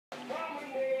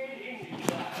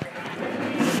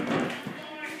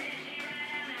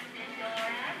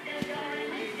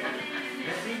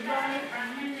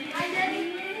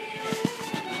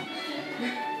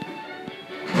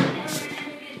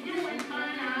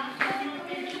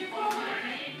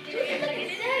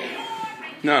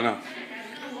No, no. Is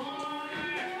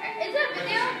that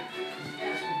video?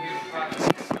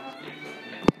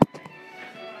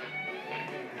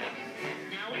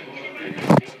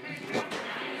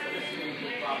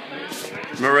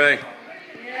 Murray,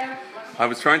 Yeah. I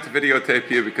was trying to videotape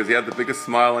you because you had the biggest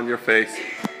smile on your face.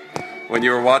 When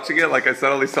you were watching it, like I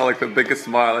suddenly saw like the biggest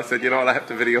smile. I said, you know what, I have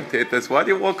to videotape this. Why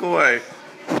do you walk away?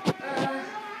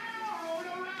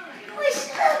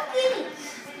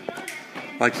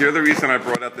 Like you're the reason I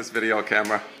brought out this video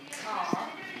camera. Aw.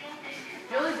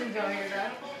 Julie's enjoying it though.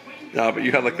 Yeah, but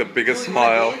you had like the biggest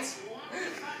smile.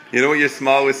 You know what your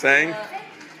smile was saying?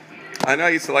 I know I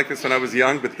used to like this when I was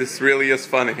young, but this really is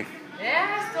funny.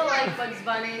 Yeah, I still like Bugs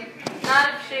Bunny.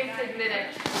 Not ashamed to admit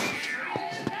it.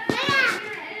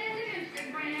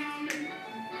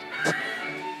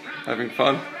 Having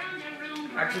fun?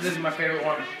 Actually, this is my favorite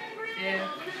one. Yeah.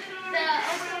 The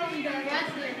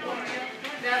wrestling one.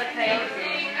 Now the coyote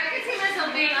thing. I could see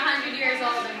myself being 100 years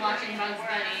old and watching Bugs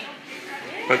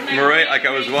Bunny. But Murray, like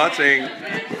I was watching,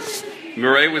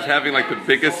 Murray was having like the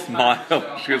biggest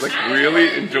smile. She was like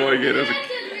really enjoying it. As a,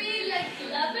 Really like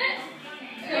love it.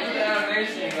 Look at the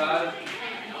animation, God.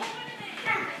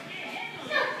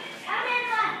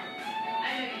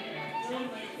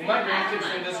 Will my grandkids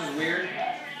think this is weird?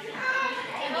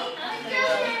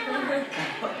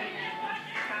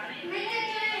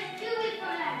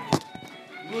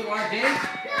 You want to dance?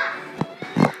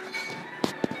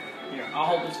 Here, I'll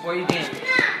hold this for you, dance.